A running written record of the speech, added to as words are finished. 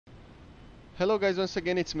Hello guys, once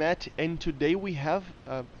again it's Matt, and today we have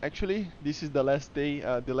actually this is the last day,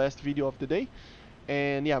 the last video of the day,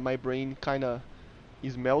 and yeah, my brain kinda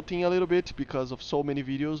is melting a little bit because of so many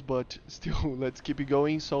videos, but still let's keep it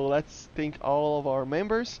going. So let's thank all of our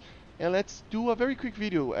members, and let's do a very quick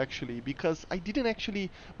video actually, because I didn't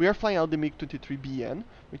actually, we are flying out the MiG-23BN,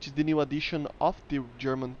 which is the new addition of the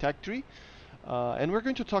German tech tree. And we're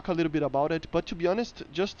going to talk a little bit about it, but to be honest,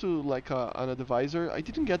 just to like an advisor, I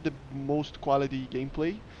didn't get the most quality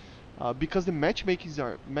gameplay because the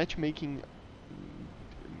matchmaking,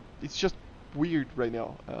 it's just weird right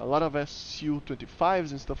now. A lot of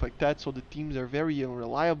SU-25s and stuff like that, so the teams are very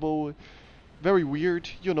unreliable, very weird.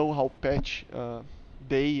 You know how patch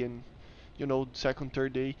day and second,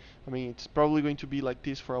 third day. I mean, it's probably going to be like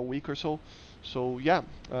this for a week or so. So yeah,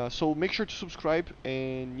 so make sure to subscribe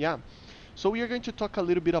and yeah. So we are going to talk a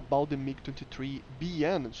little bit about the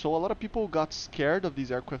MiG-23BN. So a lot of people got scared of this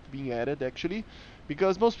aircraft being added actually,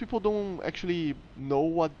 because most people don't actually know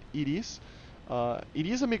what it is. It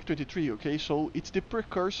is a MiG-23, okay? So it's the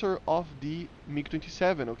precursor of the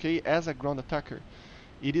MiG-27, okay? As a ground attacker.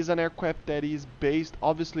 It is an aircraft that is based,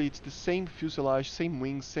 obviously it's the same fuselage, same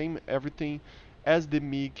wings, same everything as the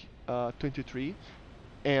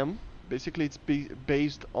MiG-23M. Basically it's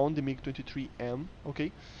based on the MiG-23M,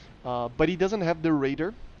 okay? But it doesn't have the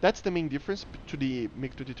radar. That's the main difference to the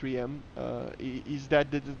MiG-23M, is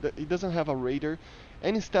that it doesn't have a radar,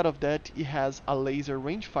 and instead of that it has a laser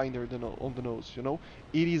rangefinder on the nose, you know?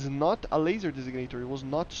 It is not a laser designator, it was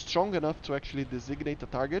not strong enough to actually designate a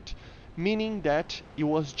target, meaning that it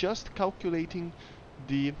was just calculating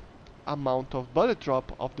the amount of bullet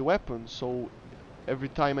drop of the weapon. So every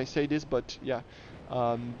time I say this, but yeah,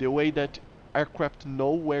 the way that aircraft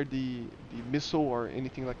know where the missile or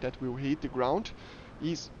anything like that will hit the ground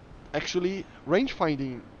is actually range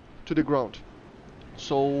finding to the ground.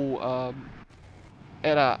 So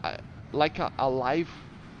at like a live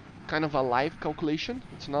kind of a live calculation.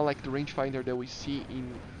 It's not like the rangefinder that we see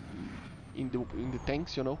in the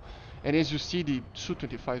tanks, you know. And as you see, the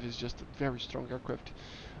Su-25 is just a very strong aircraft.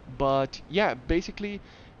 But yeah, basically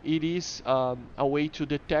it is a way to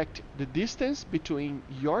detect the distance between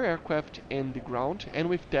your aircraft and the ground, and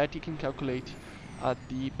with that you can calculate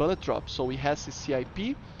the bullet drop. So it has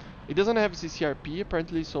CCIP. It doesn't have CCRP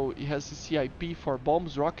apparently, so it has CCIP for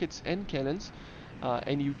bombs, rockets, and cannons,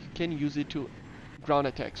 and you can use it to ground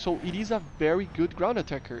attack. So it is a very good ground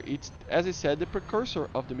attacker. It's, as I said, the precursor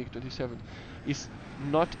of the MiG-27. It's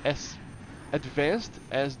not as advanced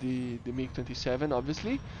as the MiG-27,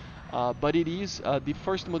 obviously, but it is the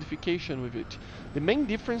first modification with it. The main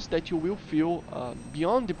difference that you will feel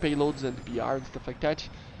beyond the payloads and the BR and stuff like that,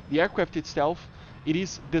 the aircraft itself, it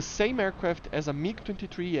is the same aircraft as a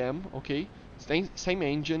MiG-23M, okay? Same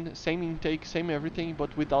engine, same intake, same everything,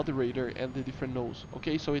 but without the radar and the different nose,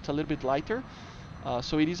 okay? So it's a little bit lighter.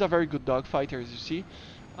 So it is a very good dogfighter, as you see.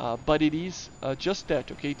 But it is just that,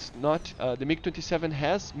 okay? It's not, the MiG-27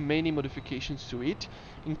 has many modifications to it,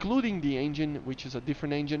 including the engine, which is a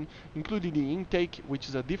different engine, including the intake, which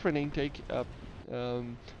is a different intake,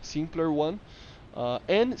 simpler one,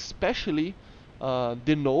 and especially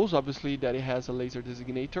the nose, obviously, that it has a laser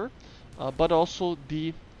designator, but also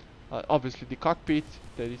the obviously the cockpit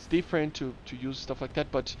that is different to use stuff like that,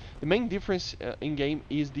 but the main difference in game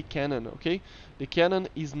is the cannon, okay? The cannon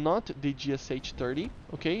is not the GSH-30,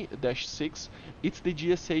 okay, -6, it's the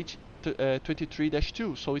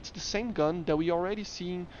GSH-23-2, so it's the same gun that we already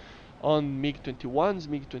seen on MiG-21s,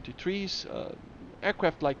 MiG-23s,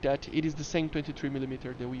 aircraft like that. It is the same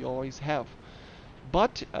 23mm that we always have.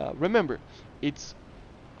 But remember, it's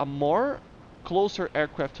a more closer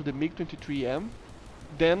aircraft to the MiG-23M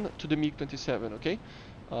than to the MiG-27, okay?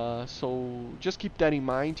 So just keep that in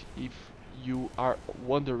mind if you are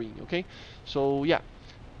wondering, okay? So yeah,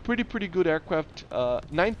 pretty good aircraft.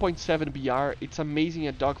 9.7 BR. It's amazing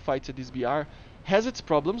at dogfights at this BR. Has its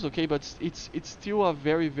problems, okay, but it's still a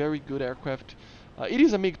very good aircraft. It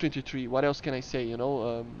is a MiG-23. What else can I say? You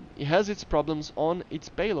know, it has its problems on its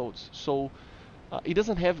payloads. So it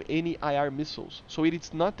doesn't have any IR missiles, so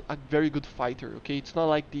it's not a very good fighter, okay? It's not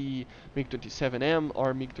like the MiG-27M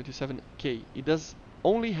or MiG-27K. It does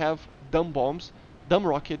only have dumb bombs, dumb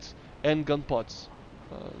rockets, and gun pods.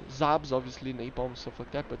 Zabs, obviously, napalm, stuff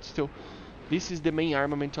like that, but still, this is the main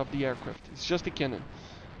armament of the aircraft. It's just a cannon.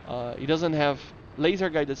 It doesn't have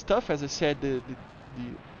laser-guided stuff. As I said, the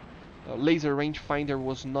laser rangefinder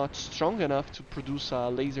was not strong enough to produce a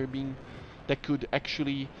laser beam that could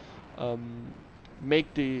actually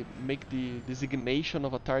make the designation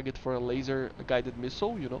of a target for a laser guided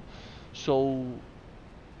missile, you know. So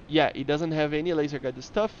yeah, it doesn't have any laser guided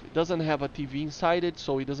stuff. It doesn't have a TV inside it,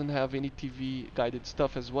 so it doesn't have any TV guided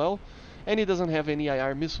stuff as well, and it doesn't have any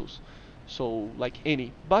IR missiles, so like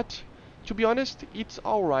any. But to be honest, it's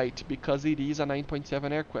alright because it is a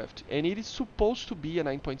 9.7 aircraft, and it is supposed to be a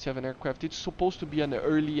 9.7 aircraft. It's supposed to be an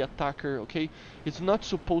early attacker, okay? It's not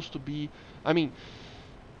supposed to be, I mean,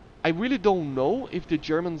 I really don't know if the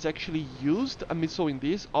Germans actually used a missile in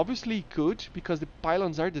this. Obviously it could, because the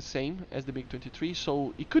pylons are the same as the MiG-23,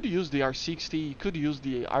 so it could use the R-60, it could use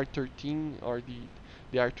the R-13 or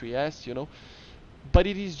the R-3S, you know. But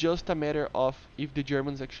it is just a matter of if the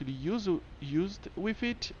Germans actually used with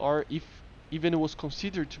it, or if even it was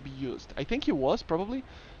considered to be used. I think it was probably,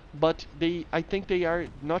 but I think they are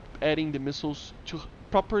not adding the missiles to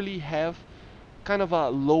properly have kind of a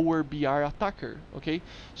lower BR attacker, okay?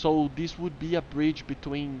 So this would be a bridge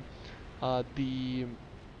between the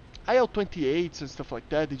IL-28s and stuff like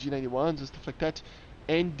that, the G91s and stuff like that,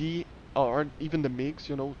 and the, or even the MiGs,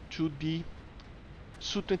 you know, to the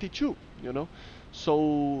Su-22, you know?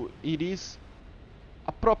 So it is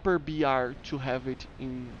a proper BR to have it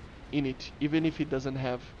in it, even if it doesn't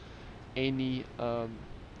have any of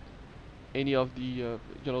the you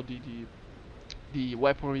know, the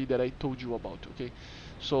weaponry that I told you about, okay?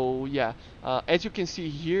 So yeah, as you can see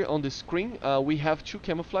here on the screen, we have two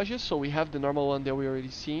camouflages. So we have the normal one that we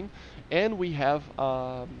already seen, and we have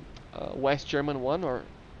West German one, or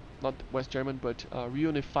not West German, but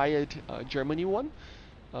reunified Germany one.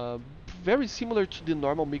 Very similar to the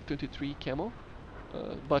normal MiG-23 camo,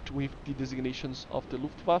 but with the designations of the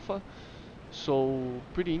Luftwaffe. So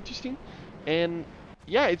pretty interesting. And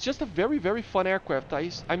yeah, it's just a very, very fun aircraft.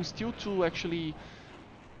 I'm still to actually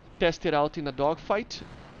test it out in a dogfight,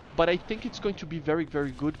 but I think it's going to be very,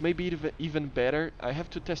 very good. Maybe even better. I have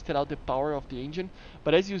to test it out, the power of the engine.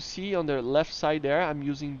 But as you see on the left side there, I'm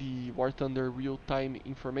using the War Thunder real-time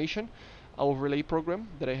information overlay program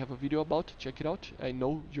that I have a video about. Check it out. I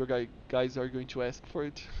know your guys are going to ask for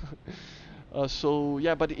it. So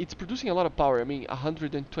yeah, but it's producing a lot of power. I mean,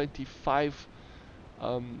 125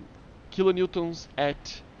 kilonewtons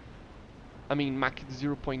at, I mean, Mach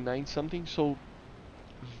 0.9 something, so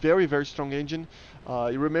very, very strong engine.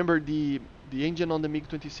 You remember the engine on the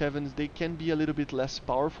MiG-27s, they can be a little bit less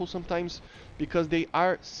powerful sometimes because they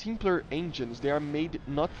are simpler engines. They are made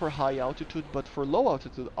not for high altitude but for low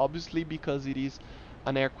altitude, obviously because it is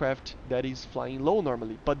an aircraft that is flying low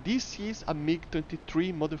normally. But this is a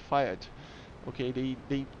MiG-23 modified. Okay,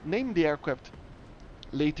 they named the aircraft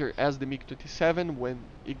later as the MiG-27 when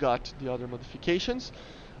it got the other modifications,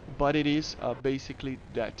 but it is basically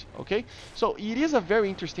that. Okay, so it is a very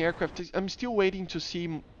interesting aircraft. I'm still waiting to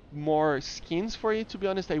see more skins for it, to be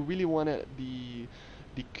honest. I really wanted the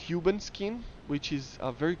Cuban skin, which is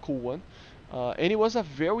a very cool one, and it was a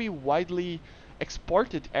very widely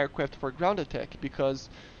exported aircraft for ground attack because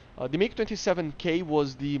the MiG-27K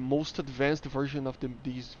was the most advanced version of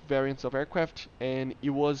these variants of aircraft, and it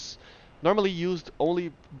was normally used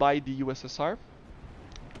only by the USSR.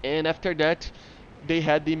 And after that, they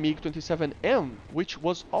had the MiG-27M, which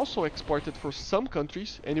was also exported for some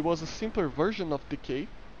countries, and it was a simpler version of the K.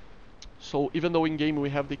 So even though in game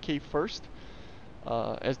we have the K first,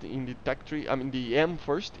 in the tech tree, I mean the M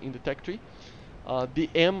first in the tech tree, the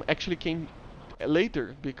M actually came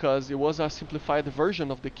later because it was a simplified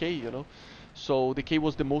version of the K, you know. So the K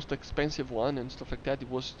was the most expensive one and stuff like that. It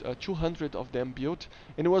was 200 of them built,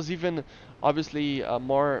 and it was even obviously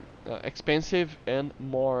more expensive and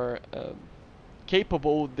more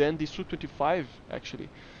capable than the Su-25 actually.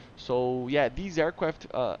 So yeah, these aircraft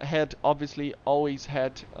had obviously always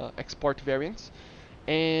had export variants,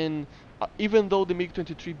 and even though the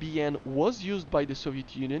MiG-23BN was used by the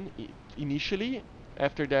Soviet Union initially,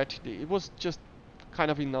 after that it was just kind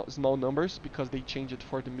of in small numbers because they changed it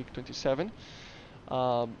for the MiG-27.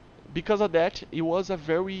 Because of that, it was a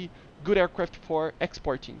very good aircraft for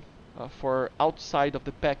exporting, for outside of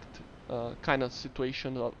the pact kind of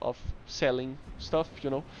situation of selling stuff, you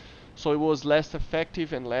know. So it was less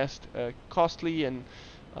effective and less costly and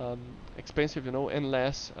expensive, you know, and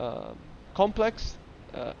less complex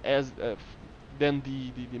than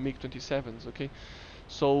the MiG-27s, okay.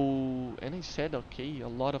 So, and I said okay a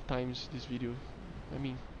lot of times this video, I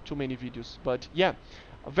mean too many videos, but yeah,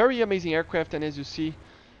 a very amazing aircraft, and as you see,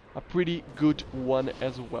 a pretty good one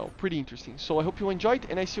as well, pretty interesting. So I hope you enjoyed,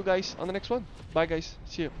 and I see you guys on the next one. Bye guys,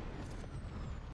 see you.